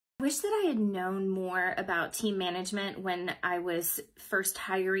Wish that I had known more about team management when I was first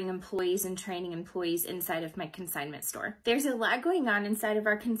hiring employees and training employees inside of my consignment store. There's a lot going on inside of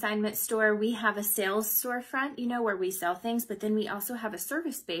our consignment store. We have a sales storefront, you know, where we sell things, but then we also have a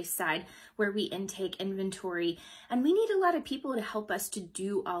service-based side where we intake inventory, and we need a lot of people to help us to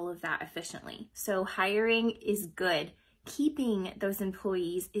do all of that efficiently. So hiring is good. Keeping those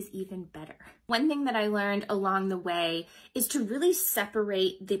employees is even better. One thing that I learned along the way is to really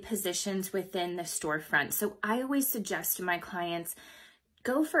separate the positions within the storefront. So I always suggest to my clients,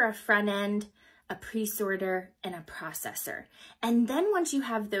 go for a front end, a pre-sorter, and a processor. And then once you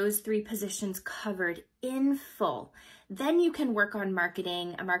have those three positions covered in full, then you can work on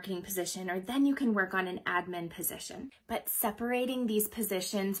marketing, a marketing position, or then you can work on an admin position. But separating these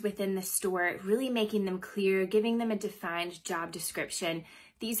positions within the store, really making them clear, giving them a defined job description,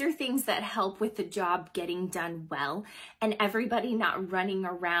 these are things that help with the job getting done well, and everybody not running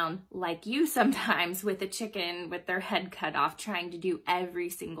around like you sometimes with a chicken with their head cut off trying to do every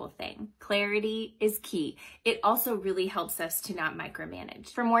single thing. Clarity is key. It also really helps us to not micromanage.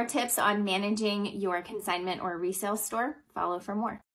 For more tips on managing your consignment or resale store, follow for more.